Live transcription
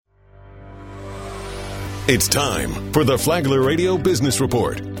It's time for the Flagler Radio Business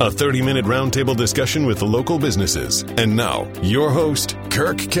Report, a 30-minute roundtable discussion with local businesses. And now, your host,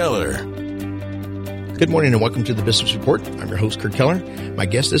 Kirk Keller. Good morning and welcome to the Business Report. I'm your host, Kirk Keller. My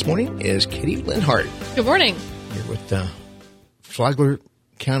guest this morning is Katie Linhart. Good morning. You're with the Flagler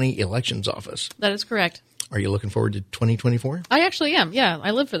County Elections Office. That is correct. Are you looking forward to 2024? I actually am. Yeah,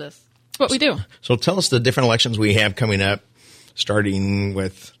 I live for this. It's what we do. So tell us the different elections we have coming up, starting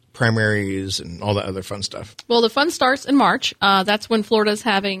with primaries and all that other fun stuff. Well, the fun starts in March. That's when Florida's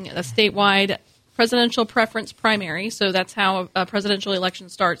having a statewide presidential preference primary. So that's how a presidential election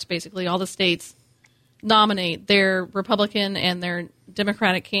starts. Basically, all the states nominate their Republican and their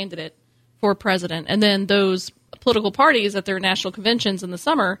Democratic candidate for president. And then those political parties at their national conventions in the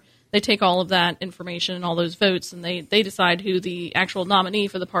summer, they take all of that information and all those votes, and they decide who the actual nominee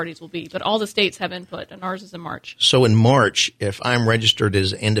for the parties will be. But all the states have input, and ours is in March. So in March, if I'm registered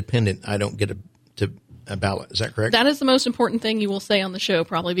as independent, I don't get a ballot. Is that correct? That is the most important thing you will say on the show,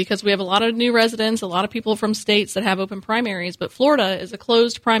 probably, because we have a lot of new residents, a lot of people from states that have open primaries, but Florida is a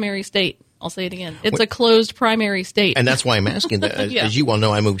closed primary state. I'll say it again. It's a closed primary state. And that's why I'm asking that. Yeah. As you well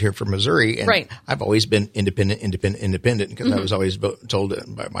know, I moved here from Missouri, and right. I've always been independent, because I was always told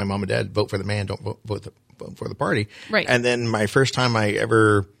by my mom and dad, vote for the man, don't vote for the party. Right. And then my first time I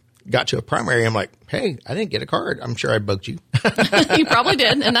ever got to a primary, I'm like, hey, I didn't get a card. I'm sure I bugged you. You probably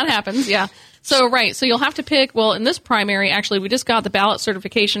did, and that happens, yeah. So, right, so you'll have to pick, well, in this primary, actually, we just got the ballot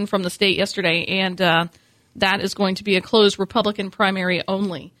certification from the state yesterday, and that is going to be a closed Republican primary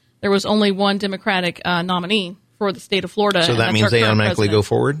only. There was only one Democratic nominee for the state of Florida. So that means they automatically go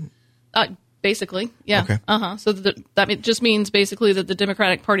forward? Basically, yeah. Okay. So that just means basically that the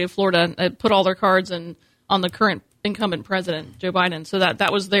Democratic Party of Florida put all their cards on the current incumbent president, Joe Biden. So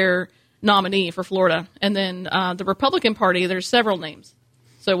that was their nominee for Florida. And then the Republican Party, there's several names.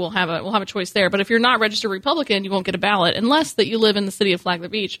 So we'll have a choice there. But if you're not registered Republican, you won't get a ballot unless that you live in the city of Flagler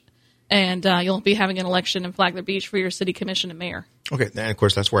Beach. And you'll be having an election in Flagler Beach for your city commission and mayor. Okay, and of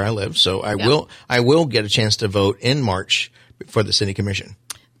course that's where I live, so I will get a chance to vote in March for the city commission.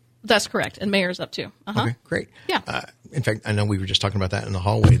 That's correct, and mayor's up too. Okay, great. Yeah. In fact, I know we were just talking about that in the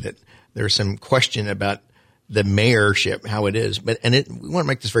hallway, that there's some question about the mayorship, how it is, we want to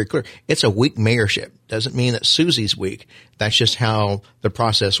make this very clear. It's a weak mayorship. Doesn't mean that Susie's weak. That's just how the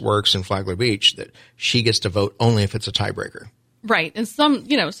process works in Flagler Beach, that she gets to vote only if it's a tiebreaker. Right, and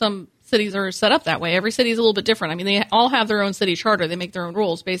some cities are set up that way. Every city is a little bit different. I mean, they all have their own city charter. They make their own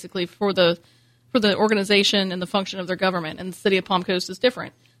rules, basically, for the organization and the function of their government. And the city of Palm Coast is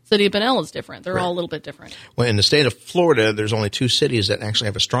different. City of Bunnell is different. They're all a little bit different. Well, in the state of Florida, there's only two cities that actually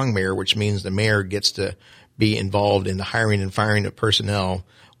have a strong mayor, which means the mayor gets to be involved in the hiring and firing of personnel,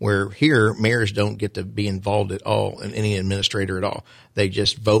 where here, mayors don't get to be involved at all in any administrator at all. They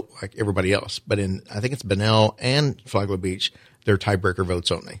just vote like everybody else. But I think it's Bunnell and Flagler Beach, they're tiebreaker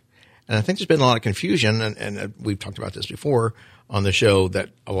votes only. And I think there's been a lot of confusion, and we've talked about this before on the show, that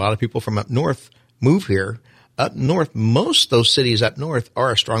a lot of people from up north move here. Up north, most of those cities up north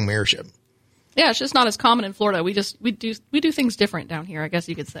are a strong mayorship. Yeah, it's just not as common in Florida. We do things different down here, I guess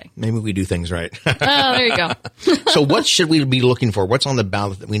you could say. Maybe we do things right. Oh, there you go. So what should we be looking for? What's on the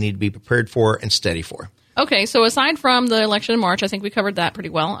ballot that we need to be prepared for and steady for? Okay, so aside from the election in March, I think we covered that pretty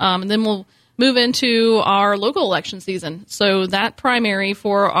well. And then we'll move into our local election season. So that primary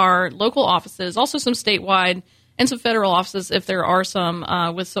for our local offices, also some statewide and some federal offices if there are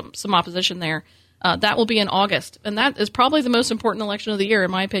some with some opposition there. That will be in August. And that is probably the most important election of the year, in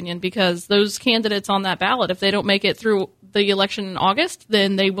my opinion, because those candidates on that ballot, if they don't make it through the election in August,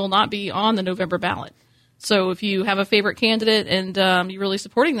 then they will not be on the November ballot. So if you have a favorite candidate and you're really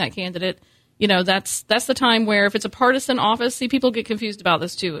supporting that candidate, that's the time where if it's a partisan office, see, people get confused about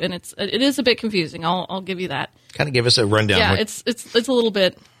this too, and it is a bit confusing. I'll give you that. Kind of give us a rundown. Yeah, it's a little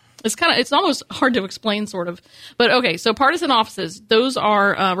bit. It's almost hard to explain, sort of. But okay, so partisan offices, those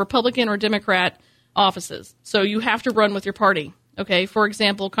are Republican or Democrat offices. So you have to run with your party. Okay, for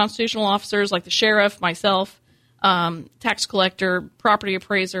example, constitutional officers like the sheriff, myself, tax collector, property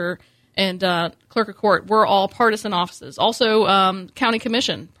appraiser, and clerk of court, we're all partisan offices. Also, county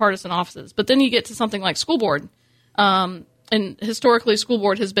commission, partisan offices. But then you get to something like school board. And historically, school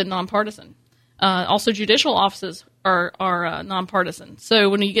board has been nonpartisan. Also, judicial offices are nonpartisan. So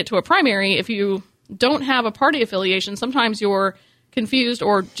when you get to a primary, if you don't have a party affiliation, sometimes you're confused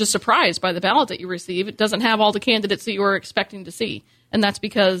or just surprised by the ballot that you receive. It doesn't have all the candidates that you were expecting to see. And that's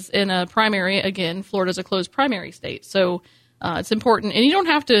because in a primary, again, Florida's a closed primary state. So it's important. And you don't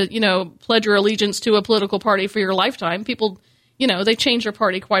have to, pledge your allegiance to a political party for your lifetime. People, they change their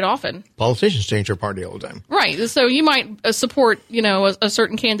party quite often. Politicians change their party all the time. Right. So you might support, a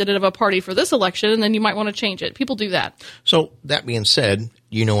certain candidate of a party for this election, and then you might want to change it. People do that. So that being said,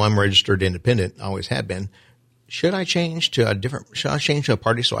 I'm registered independent, always have been. Should I change to a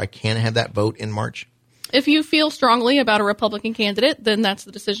party so I can have that vote in March? If you feel strongly about a Republican candidate, then that's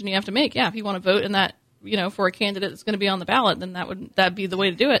the decision you have to make. Yeah, if you want to vote in that, for a candidate that's going to be on the ballot, then that'd be the way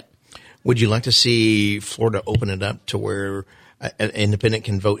to do it. Would you like to see Florida open it up to where an independent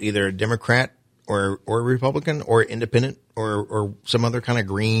can vote either a Democrat or a Republican or independent or some other kind of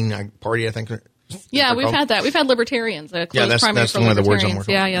green party, I think? Yeah, we've had that. We've had libertarians. That's one of the words I'm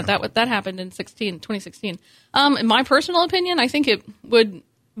working on. Yeah, that happened in 2016. In my personal opinion, I think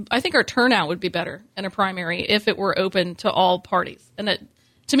our turnout would be better in a primary if it were open to all parties. And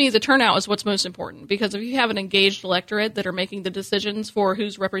to me, the turnout is what's most important, because if you have an engaged electorate that are making the decisions for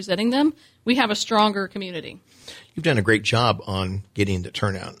who's representing them, we have a stronger community. You've done a great job on getting the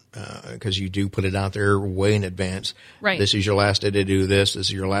turnout because you do put it out there way in advance. Right. This is your last day to do this. This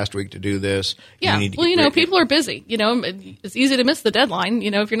is your last week to do this. Yeah. People are busy. It's easy to miss the deadline.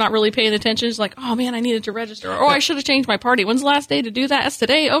 If you're not really paying attention, it's like, oh man, I needed to register. Or I should have changed my party. When's the last day to do that? It's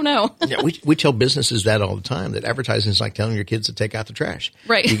today. Oh no. Yeah, we tell businesses that all the time, that advertising is like telling your kids to take out the trash.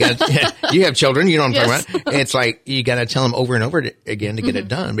 Right. You have children. You know what I'm Yes. talking about. It's like you got to tell them over and over again to get it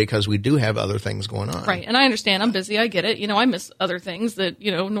done, because we do have other things going on. Right. And I understand. I'm busy. I get it. I miss other things that,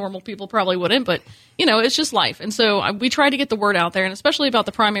 normal people probably wouldn't, but, it's just life. And so we try to get the word out there, and especially about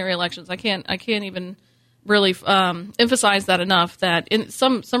the primary elections. I can't even really emphasize that enough, that in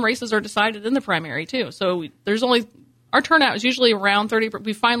some races are decided in the primary too. So our turnout is usually around 30%.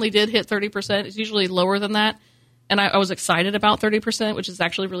 We finally did hit 30%. It's usually lower than that. And I was excited about 30%, which is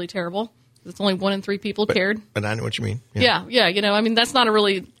actually really terrible. It's only 1 in 3 people cared. But I know what you mean. Yeah.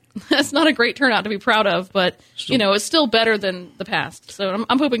 That's not a great turnout to be proud of, but it's still better than the past. So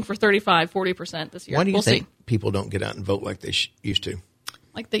I'm hoping for 35, 40% this year. Why do you think people don't get out and vote like they used to?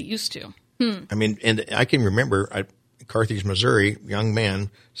 Like they used to. I mean, and I can remember Carthage, Missouri, young man,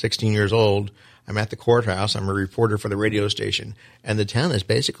 16 years old. I'm at the courthouse. I'm a reporter for the radio station, and the town is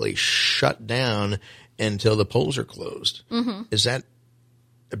basically shut down until the polls are closed. Mm-hmm. Is that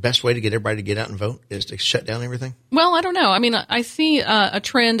the best way to get everybody to get out and vote, is to shut down everything? Well, I don't know. I mean, I see a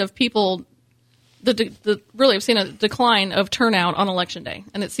trend of people. Really, I've seen a decline of turnout on Election Day,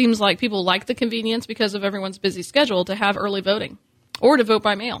 and it seems like people like the convenience because of everyone's busy schedule to have early voting or to vote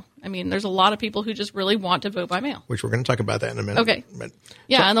by mail. I mean, there's a lot of people who just really want to vote by mail. Which we're going to talk about that in a minute. Okay.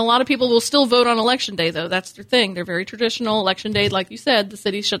 And a lot of people will still vote on Election Day, though. That's their thing. They're very traditional. Election Day, like you said, the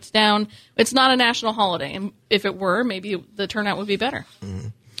city shuts down. It's not a national holiday, and if it were, maybe the turnout would be better. Mm-hmm.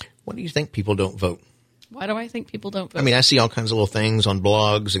 Why do you think people don't vote? Why do I think people don't vote? I mean, I see all kinds of little things on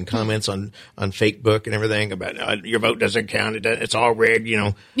blogs and comments on Facebook and everything about your vote doesn't count. It's all rigged,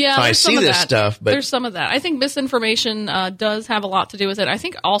 Yeah, so I see this stuff. But there's some of that. I think misinformation does have a lot to do with it. I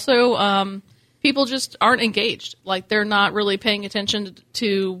think also people just aren't engaged. Like, they're not really paying attention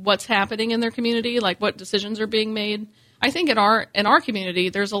to what's happening in their community, like what decisions are being made. I think in our community,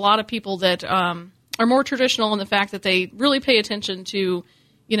 there's a lot of people that are more traditional in the fact that they really pay attention to,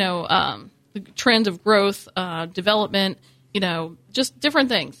 the trends of growth, development, just different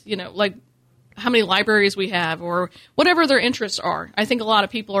things, like how many libraries we have or whatever their interests are. I think a lot of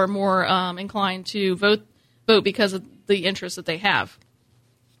people are more inclined to vote because of the interests that they have.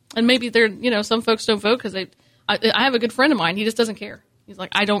 And maybe some folks don't vote because I have a good friend of mine. He just doesn't care. He's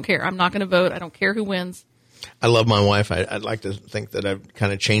like, I don't care. I'm not going to vote. I don't care who wins. I love my wife. I'd like to think that I've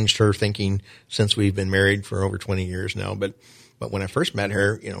kind of changed her thinking since we've been married for over 20 years now. But when I first met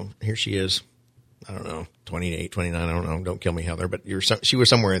her, here she is, I don't know, 28, 29, I don't know. Don't kill me, Heather. But she was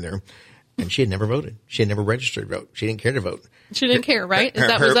somewhere in there. And she had never voted. She had never registered to vote. She didn't care to vote. She didn't care, right?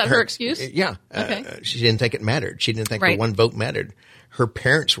 Was that her excuse? Yeah. Okay. She didn't think it mattered. She didn't think the one vote mattered. Her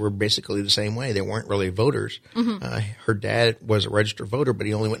parents were basically the same way. They weren't really voters. Mm-hmm. Her dad was a registered voter, but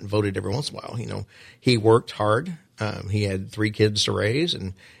he only went and voted every once in a while. He worked hard. He had 3 kids to raise,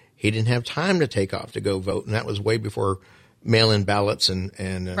 and he didn't have time to take off to go vote. And that was way before mail-in ballots and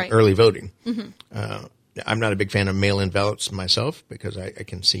early voting. Mm-hmm. I'm not a big fan of mail-in ballots myself because I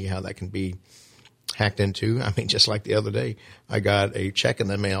can see how that can be hacked into. I mean, just like the other day, I got a check in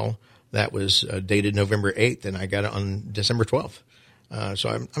the mail that was dated November 8th, and I got it on December 12th. So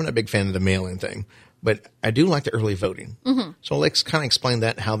I'm not a big fan of the mail-in thing, but I do like the early voting. Mm-hmm. So let's kind of explain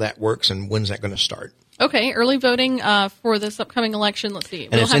how that works and when's that going to start. Okay, early voting for this upcoming election. Let's see.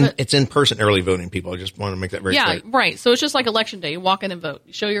 And it's in-person early voting, people. I just want to make that very clear. Yeah, right. So it's just like Election Day. You walk in and vote.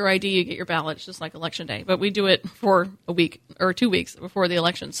 You show your ID, you get your ballot. It's just like Election Day. But we do it for a week or 2 weeks before the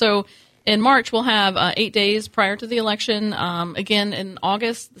election. So In March, we'll have 8 days prior to the election. Again, in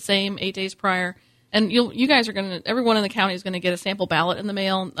August, the same 8 days prior. And you guys are going to, everyone in the county is going to get a sample ballot in the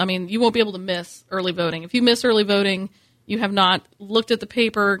mail. I mean, you won't be able to miss early voting. If you miss early voting, you have not looked at the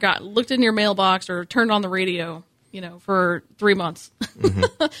paper, looked in your mailbox, or turned on the radio, for 3 months.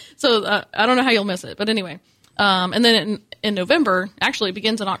 Mm-hmm. So I don't know how you'll miss it. But anyway, and then in November, actually it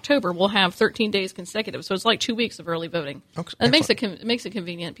begins in October, we'll have 13 days consecutive. So it's like 2 weeks of early voting. Okay, and it makes it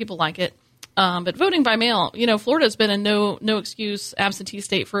convenient. People like it. But voting by mail, Florida's been a no excuse absentee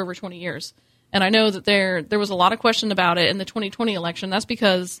state for over 20 years. And I know that there was a lot of question about it in the 2020 election. That's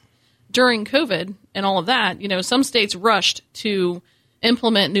because during COVID and all of that, some states rushed to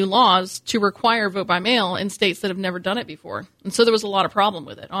implement new laws to require vote by mail in states that have never done it before. And so there was a lot of problem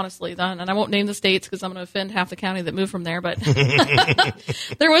with it, honestly. And I won't name the states because I'm going to offend half the county that moved from there. But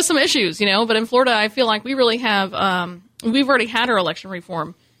there was some issues, But in Florida, I feel like we really have we've already had our election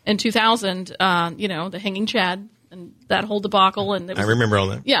reform. In 2000, the hanging Chad and that whole debacle. And I remember all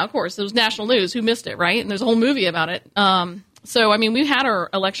that. Yeah, of course. It was national news. Who missed it, right? And there's a whole movie about it. So, I mean, we've had our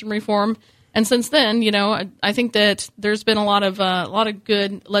election reform. And since then, I think that there's been a lot of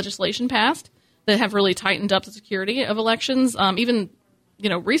good legislation passed that have really tightened up the security of elections, even,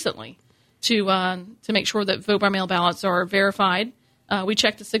 recently to make sure that vote by mail ballots are verified. We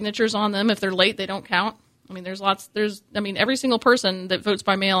check the signatures on them. If they're late, they don't count. I mean, every single person that votes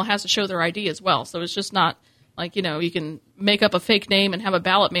by mail has to show their ID as well. So it's just not like, you can make up a fake name and have a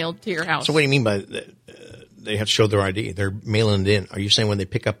ballot mailed to your house. So what do you mean by they have to show their ID? They're mailing it in. Are you saying when they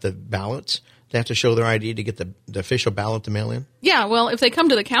pick up the ballots, they have to show their ID to get the official ballot to mail in? Yeah, well, if they come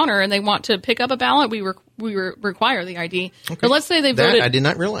to the counter and they want to pick up a ballot, we require the ID. Okay. But let's say they voted. That I did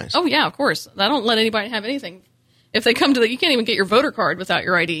not realize. Oh, yeah, of course. I don't let anybody have anything. If they come to you can't even get your voter card without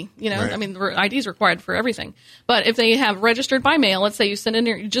your ID. Right. I mean, the ID is required for everything. But if they have registered by mail, let's say you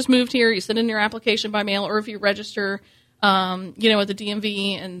just moved here, you send in your application by mail, or if you register, at the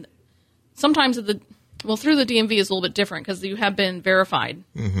DMV, and sometimes through the DMV is a little bit different because you have been verified.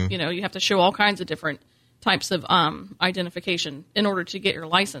 Mm-hmm. You have to show all kinds of different types of identification in order to get your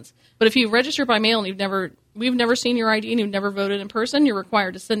license. But if you register by mail and we've never seen your ID and you've never voted in person, you're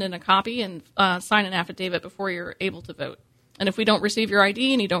required to send in a copy and sign an affidavit before you're able to vote. And if we don't receive your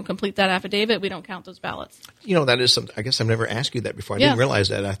ID and you don't complete that affidavit, we don't count those ballots. That is something. I guess I've never asked you that before. I didn't realize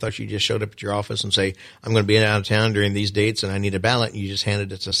that. I thought you just showed up at your office and say, I'm going to be out of town during these dates and I need a ballot, and you just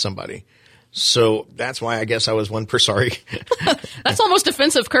handed it to somebody. So that's why I guess I was one per sorry. That's almost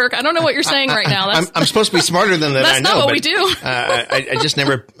offensive, Kirk. I don't know what you're saying right now. I'm supposed to be smarter than that. That's I know, not what we do. I just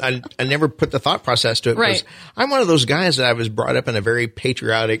never put the thought process to it. Right. I'm one of those guys that I was brought up in a very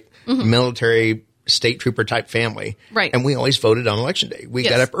patriotic military state trooper type family. Right. And we always voted on election day. We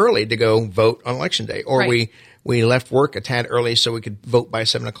got up early to go vote on election day, or we left work a tad early so we could vote by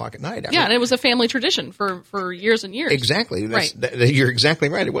 7:00 at night. And it was a family tradition for years and years. Exactly. You're exactly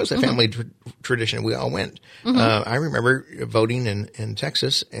right. It was a family tradition. We all went. Mm-hmm. I remember voting in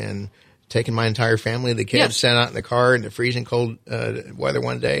Texas and taking my entire family. The kids sat out in the car in the freezing cold weather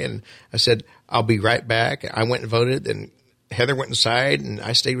one day, and I said, I'll be right back. I went and voted, and Heather went inside, and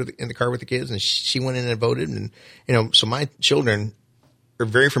I stayed in the car with the kids, and she went in and voted. And, so my children are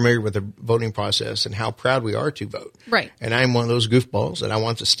very familiar with the voting process and how proud we are to vote. Right. And I'm one of those goofballs that I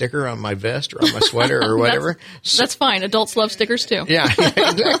want the sticker on my vest or on my sweater or whatever. That's fine. Adults love stickers too. Yeah,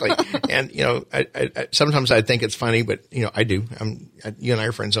 exactly. And, I sometimes I think it's funny, but, I do. You and I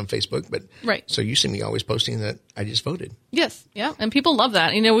are friends on Facebook, but right. So you see me always posting that I just voted. Yes. Yeah. And people love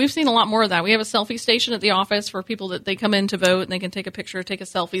that. We've seen a lot more of that. We have a selfie station at the office for people that they come in to vote, and they can take a picture, take a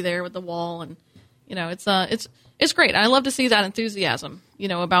selfie there with the wall. And, it's great. I love to see that enthusiasm,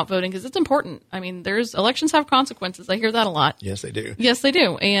 about voting, because it's important. I mean, elections have consequences. I hear that a lot. Yes, they do. Yes, they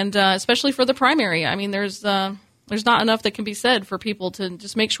do. And especially for the primary. I mean, there's not enough that can be said for people to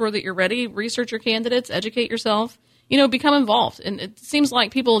just make sure that you're ready, research your candidates, educate yourself, become involved. And it seems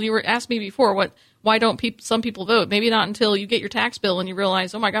like you were asked me before, why don't some people vote? Maybe not until you get your tax bill and you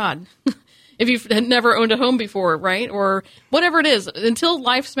realize, oh my God, if you've never owned a home before, right? Or whatever it is, until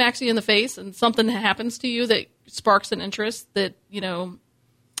life smacks you in the face and something happens to you that sparks an interest that,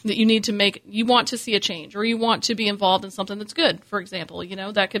 that you need to you want to see a change, or you want to be involved in something that's good, for example,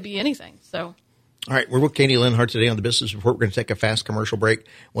 that could be anything. So. All right, we're with Katie Linhart today on the Business Report. We're going to take a fast commercial break.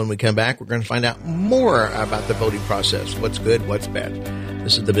 When we come back, we're going to find out more about the voting process, what's good, what's bad.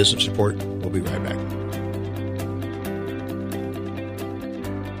 This is the Business Report. We'll be right back.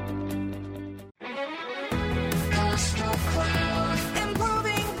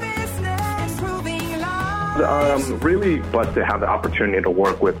 Improving business, improving life. Really blessed to have the opportunity to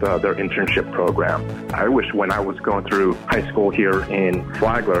work with their internship program. I wish when I was going through high school here in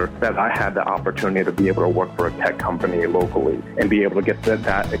Flagler that I had the opportunity to be able to work for a tech company locally and be able to get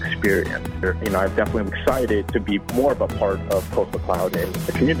that experience. You know, I'm definitely excited to be more of a part of Coastal Cloud and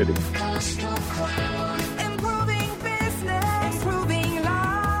the community.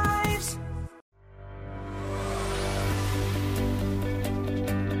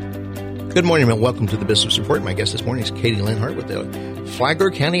 Good morning and welcome to the Business Report. My guest this morning is Katie Lenhart with the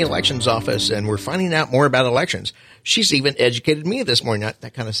Flagler County Elections Office, and we're finding out more about elections. She's even educated me this morning.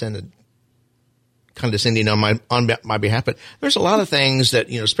 That kind of sounded condescending on my behalf, but there's a lot of things that,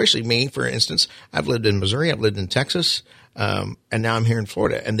 especially me, for instance. I've lived in Missouri, I've lived in Texas, and now I'm here in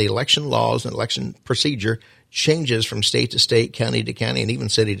Florida. And the election laws and election procedure changes from state to state, county to county, and even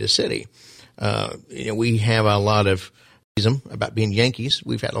city to city. We have a lot of about being Yankees.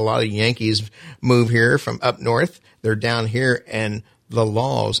 We've had a lot of Yankees move here from up north. They're down here, and the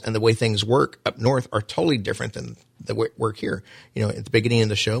laws and the way things work up north are totally different than the way it work here. At the beginning of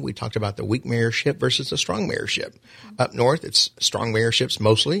the show, we talked about the weak mayorship versus the strong mayorship. Up north, it's strong mayorships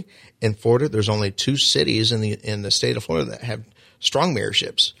mostly. In Florida, there's only 2 cities in the state of Florida that have strong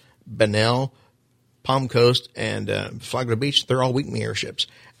mayorships: Bunnell, Palm Coast, and Flagler Beach. They're all weak mayorships,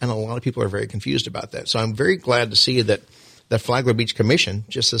 and a lot of people are very confused about that. So I'm very glad to see that the Flagler Beach Commission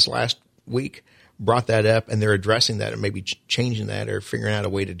just this last week brought that up, and they're addressing that and maybe changing that or figuring out a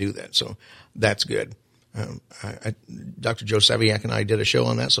way to do that. So that's good. Dr. Joe Saviak and I did a show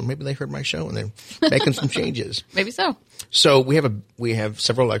on that, so maybe they heard my show and they're making some changes. Maybe so. So we have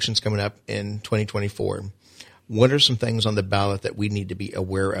several elections coming up in 2024. What are some things on the ballot that we need to be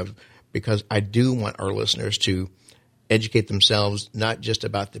aware of? Because I do want our listeners to educate themselves, not just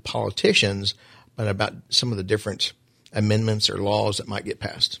about the politicians, but about some of the different amendments or laws that might get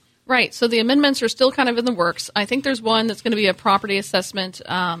passed. Right. So the amendments are still kind of in the works. I think there's one that's going to be a property assessment,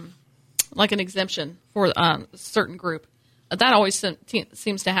 like an exemption for a certain group. That always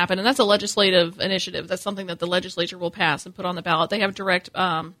seems to happen, and that's a legislative initiative. That's something that the legislature will pass and put on the ballot. They have direct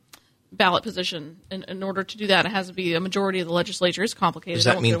ballot position. In order to do that, it has to be a majority of the legislature. It's complicated.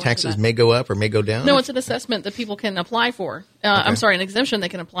 Does that mean taxes may go up or may go down? No, it's an assessment that people can apply for. Okay. I'm sorry, an exemption they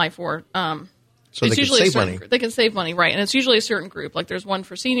can apply for. So they can save money. They can save money, right? And it's usually a certain group. Like there's one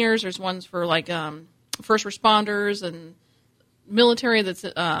for seniors, there's ones for first responders and military. That's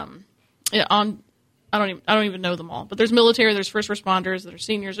on. I don't even know them all, but there's military, there's first responders, there's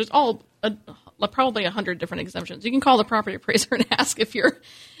seniors. There's probably 100 different exemptions. You can call the property appraiser and ask if you're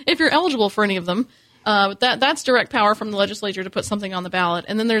eligible for any of them. That's direct power from the legislature to put something on the ballot.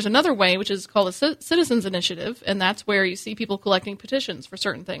 And then there's another way, which is called a citizens initiative, and that's where you see people collecting petitions for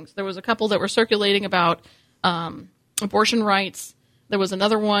certain things. There was a couple that were circulating about abortion rights. There was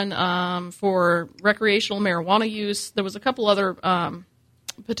another one for recreational marijuana use. There was a couple other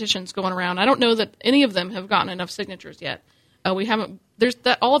petitions going around. I don't know that any of them have gotten enough signatures yet. We haven't.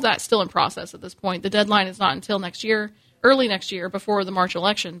 All of that's still in process at this point. The deadline is not until next year. Early next year before the March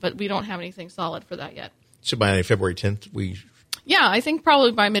election, but we don't have anything solid for that yet. So by February 10th, Yeah, I think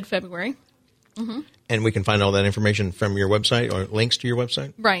probably by mid-February. Mm-hmm. And we can find all that information from your website or links to your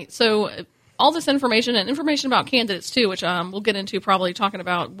website? Right. So all this information and information about candidates, too, which we'll get into probably talking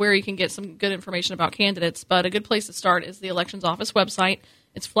about where you can get some good information about candidates. But a good place to start is the Elections Office website.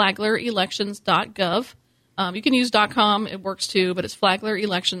 It's flaglerelections.gov. You can use .com, it works too, but it's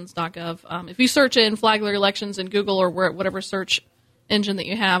flaglerelections.gov. If you search in Flagler Elections in Google or whatever search engine that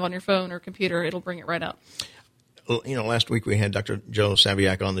you have on your phone or computer, it'll bring it right up. Last week we had Dr. Joe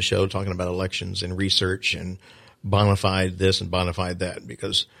Saviak on the show talking about elections and research and bona fide this and bona fide that,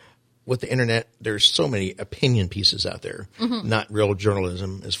 because with the internet, there's so many opinion pieces out there, not real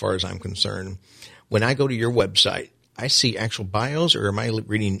journalism as far as I'm concerned. When I go to your website, I see actual bios, or am I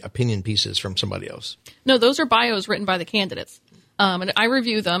reading opinion pieces from somebody else? No, those are bios written by the candidates. And I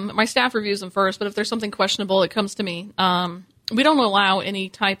review them. My staff reviews them first, but if there's something questionable, it comes to me. We don't allow any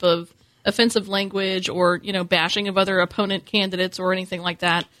type of offensive language or, bashing of other opponent candidates or anything like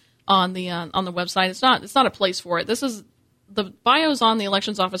that on the website. It's not a place for it. This is the bios on the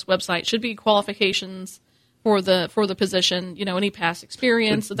Elections Office website should be qualifications for the position, any past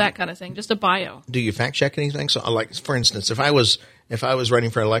experience, that kind of thing, just a bio. Do you fact check anything? So, like, for instance, if I was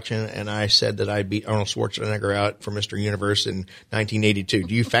running for election and I said that I beat Arnold Schwarzenegger out for Mr. Universe in 1982,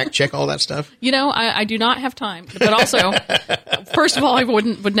 do you fact check all that stuff? I do not have time. But also, first of all, I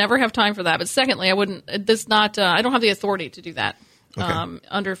would never have time for that. But secondly, I wouldn't. I don't have the authority to do that.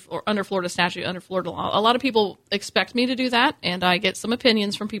 under Florida statute, under Florida law. A lot of people expect me to do that, and I get some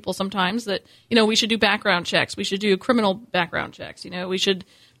opinions from people sometimes that, we should do background checks. We should do criminal background checks. We should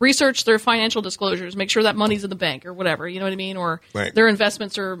research their financial disclosures, make sure that money's in the bank or whatever, you know what I mean? Or right. Their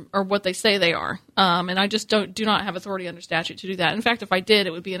investments are what they say they are. And I just do not have authority under statute to do that. In fact, if I did,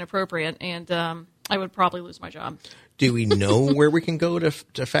 it would be inappropriate, and I would probably lose my job. Do we know where we can go to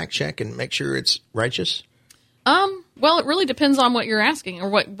fact check and make sure it's righteous? Well, it really depends on what you're asking or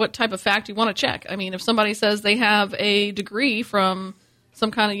what type of fact you want to check. I mean, if somebody says they have a degree from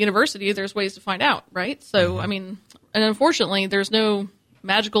some kind of university, there's ways to find out, right? So, I mean, and unfortunately, there's no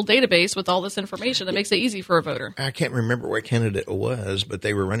magical database with all this information that makes it easy for a voter. I can't remember what candidate it was, but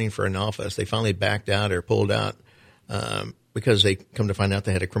they were running for an office. They finally backed out or pulled out because they come to find out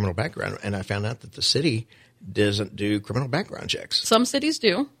they had a criminal background. And I found out that the city doesn't do criminal background checks. Some cities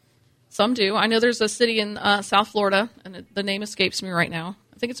do. Some do. I know there's a city in South Florida, and the name escapes me right now.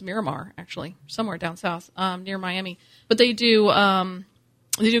 I think it's Miramar, actually, somewhere down south near Miami. But they do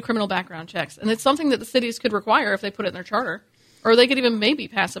criminal background checks, and it's something that the cities could require if they put it in their charter, or they could even maybe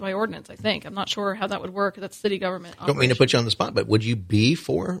pass it by ordinance. I think I'm not sure how that would work. That's city government. Don't mean to put you on the spot, but would you be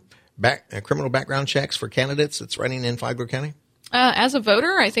for criminal background checks for candidates that's running in Flagler County? As a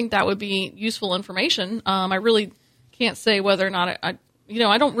voter, I think that would be useful information. I really can't say whether or not I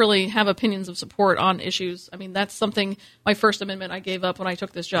don't really have opinions of support on issues. I mean, that's something, my First Amendment I gave up when I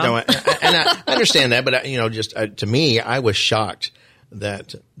took this job. No, I understand that, but to me, I was shocked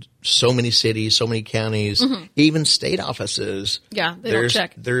that so many cities, so many counties, even state offices. Yeah, they don't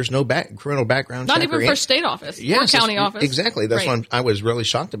check. There's no criminal background check. Not even for state office or county office. Exactly. That's why I was really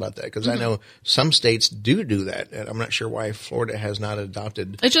shocked about that, because I know some states do that, and I'm not sure why Florida has not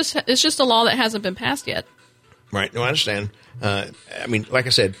adopted. It's just a law that hasn't been passed yet. Right. No, I understand. I mean, like I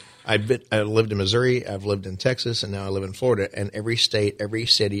said, I lived in Missouri, I've lived in Texas, and now I live in Florida. And every state, every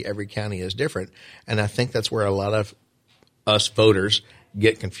city, every county is different. And I think that's where a lot of us voters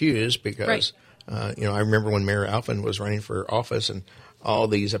get confused because, I remember when Mayor Alfin was running for office and all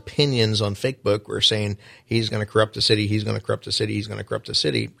these opinions on Facebook were saying he's going to corrupt the city, he's going to corrupt the city, he's going to corrupt the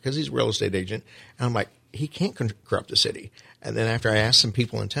city because he's a real estate agent. And I'm like, he can't corrupt the city. And then after I asked some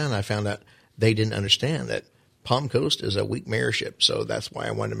people in town, I found out they didn't understand that Palm Coast is a weak mayorship, so that's why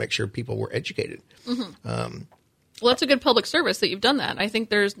I wanted to make sure people were educated. Well, that's a good public service that you've done that. I think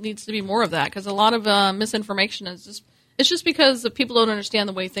there needs to be more of that because a lot of misinformation is just because people don't understand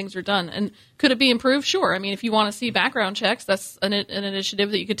the way things are done. And could it be improved? Sure. I mean, if you want to see background checks, that's an initiative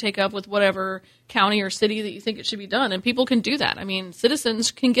that you could take up with whatever county or city that you think it should be done, and people can do that. I mean,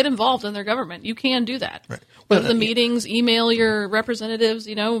 citizens can get involved in their government. You can do that. Right. Go to the meetings, email your representatives,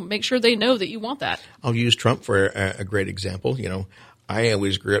 make sure they know that you want that. I'll use Trump for a great example. I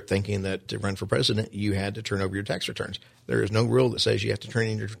always grew up thinking that to run for president, you had to turn over your tax returns. There is no rule that says you have to turn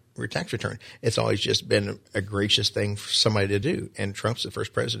in your tax return. It's always just been a gracious thing for somebody to do. And Trump's the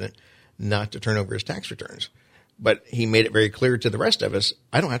first president not to turn over his tax returns. But he made it very clear to the rest of us,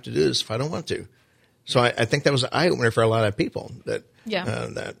 I don't have to do this if I don't want to. So I think that was an eye-opener for a lot of people.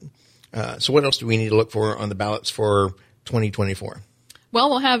 So what else do we need to look for on the ballots for 2024? Well,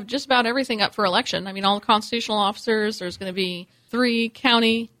 we'll have just about everything up for election. I mean, all the constitutional officers, there's going to be 3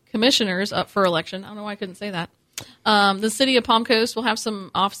 county commissioners up for election. I don't know why I couldn't say that. The city of Palm Coast will have some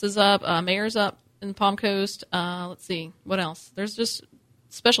offices up, mayors up in Palm Coast. Let's see, what else? There's just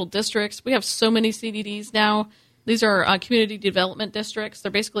special districts. We have so many CDDs now. These are community development districts. They're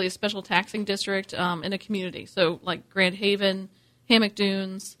basically a special taxing district in a community. So like Grand Haven, Hammock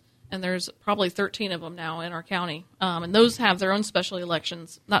Dunes, and there's probably 13 of them now in our county. And those have their own special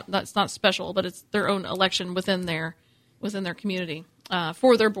elections. That's not special, but it's their own election within their community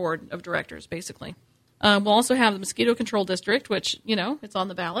for their board of directors, basically. We'll also have the mosquito control district, which, it's on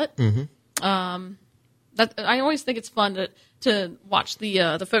the ballot. I always think it's fun to watch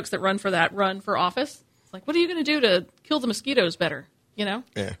the folks that run for office. It's like, what are you going to do to kill the mosquitoes better? Yeah.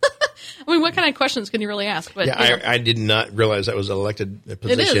 I mean, what kind of questions can you really ask? But I did not realize that was an elected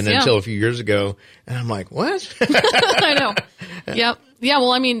position until a few years ago, and I'm like, what? I know. Yep. Yeah.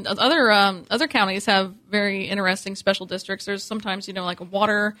 Well, I mean, other counties have very interesting special districts. There's sometimes, like a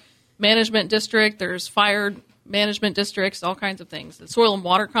water management district. There's fire management districts, all kinds of things. The soil and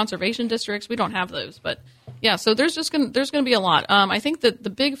water conservation districts. We don't have those, but yeah. So there's going to be a lot. I think that the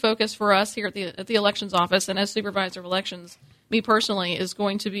big focus for us here at the elections office and as supervisor of elections, me personally, is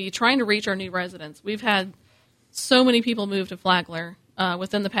going to be trying to reach our new residents. We've had so many people move to Flagler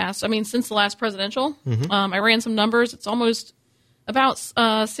within the past. I mean, since the last presidential, I ran some numbers. It's almost about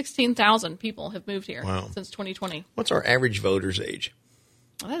 16,000 people have moved here since 2020. What's our average voter's age?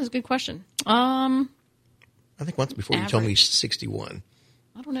 Well, that is a good question. I I think once before you told me 61.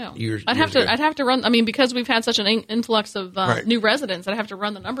 I don't know. I'd have to run. I mean, because we've had such an influx of new residents, I'd have to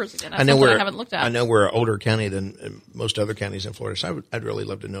run the numbers again. That's something I haven't looked at. I know we're an older county than most other counties in Florida, so I'd really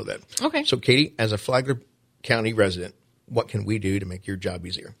love to know that. Okay. So, Katie, as a Flagler County resident, what can we do to make your job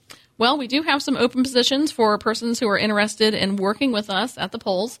easier? Well, we do have some open positions for persons who are interested in working with us at the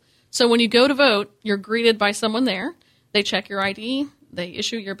polls. So when you go to vote, you're greeted by someone there. They check your ID. They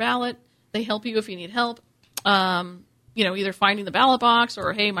issue your ballot. They help you if you need help. Either finding the ballot box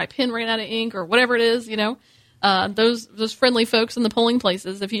or, hey, my pen ran out of ink or whatever it is, those friendly folks in the polling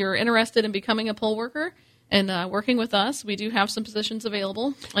places. If you're interested in becoming a poll worker and working with us, we do have some positions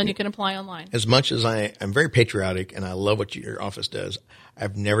available, and you can apply online. As much as I'm very patriotic and I love what your office does,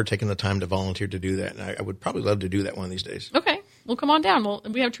 I've never taken the time to volunteer to do that, and I would probably love to do that one of these days. Okay. Well, come on down.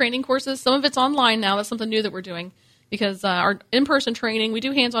 We have training courses. Some of it's online now. That's something new that we're doing because our in-person training, we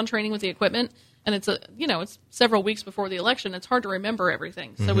do hands-on training with the equipment. And it's several weeks before the election. It's hard to remember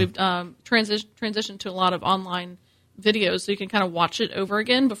everything. So we've transitioned to a lot of online videos so you can kind of watch it over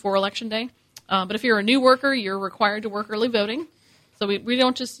again before Election Day. But if you're a new worker, you're required to work early voting. So we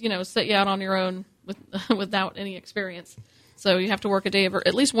don't just, set you out on your own without any experience. So you have to work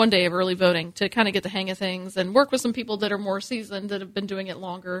at least one day of early voting to kind of get the hang of things and work with some people that are more seasoned, that have been doing it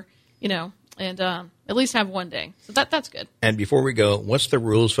longer, and at least have one day. So that's good. And before we go, what's the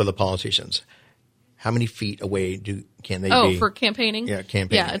rules for the politicians? How many feet away can they be? Oh, for campaigning? Yeah,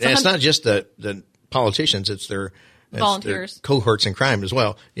 campaigning. Yeah, it's not just the politicians, it's their volunteers. Their cohorts in crime as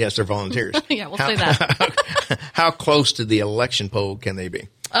well. Yes, they're volunteers. Yeah, we'll say that. How close to the election poll can they be?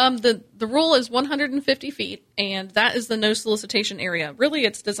 The rule is 150 feet, and that is the no solicitation area. Really,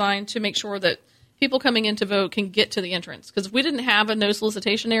 it's designed to make sure that people coming in to vote can get to the entrance. Because if we didn't have a no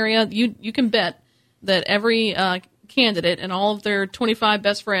solicitation area, you can bet that every candidate and all of their 25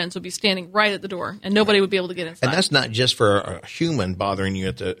 best friends would be standing right at the door, and nobody would be able to get inside. And that's not just for a human bothering you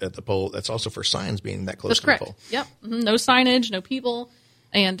at the poll. That's also for signs being that close to the poll. Yep. Mm-hmm. No signage, no people,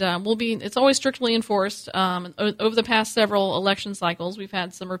 and it's always strictly enforced. Over the past several election cycles, we've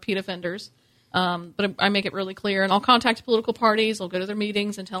had some repeat offenders, but I make it really clear, and I'll contact political parties. I'll go to their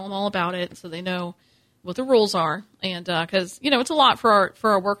meetings and tell them all about it so they know what the rules are, and because it's a lot for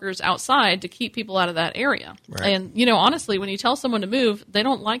our workers outside to keep people out of that area. Right. And honestly, when you tell someone to move, they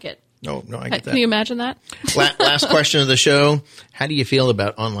don't like it. No, I get that. Can you imagine that? Last question of the show: how do you feel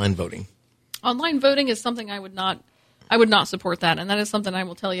about online voting? Online voting is something I would not support that, and that is something I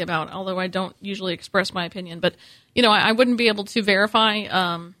will tell you about. Although I don't usually express my opinion, but I wouldn't be able to verify.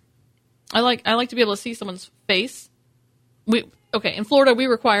 I like to be able to see someone's face. In Florida we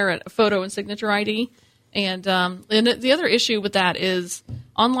require a photo and signature ID. And the other issue with that is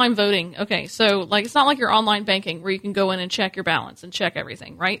online voting. Okay, so it's not like your online banking where you can go in and check your balance and check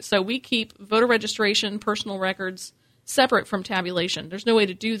everything, right? So we keep voter registration, personal records separate from tabulation. There's no way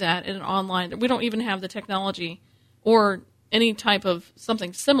to do that in an online. We don't even have the technology or any type of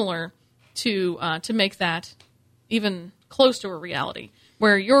something similar to make that even close to a reality,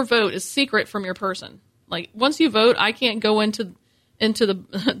 where your vote is secret from your person. Like once you vote, I can't go into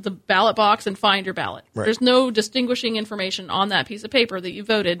the ballot box and find your ballot. Right. There's no distinguishing information on that piece of paper that you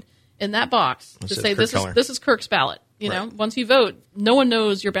voted in that box to say this is Kirk's ballot. Once you vote, no one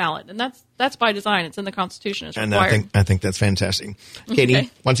knows your ballot, and that's by design. It's in the Constitution. It's required. And I think that's fantastic.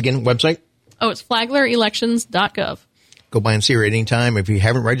 Katie, once again, website? Oh, it's flaglerelections.gov. Go by and see her at any time. If you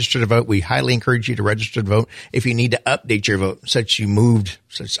haven't registered to vote, we highly encourage you to register to vote. If you need to update your vote, such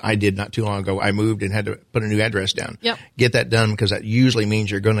I did not too long ago, I moved and had to put a new address down. Yep. Get that done because that usually means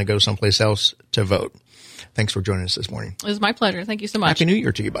you're going to go someplace else to vote. Thanks for joining us this morning. It was my pleasure. Thank you so much. Happy New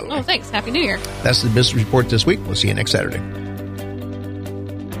Year to you, by the way. Oh, thanks. Happy New Year. That's the Business Report this week. We'll see you next Saturday.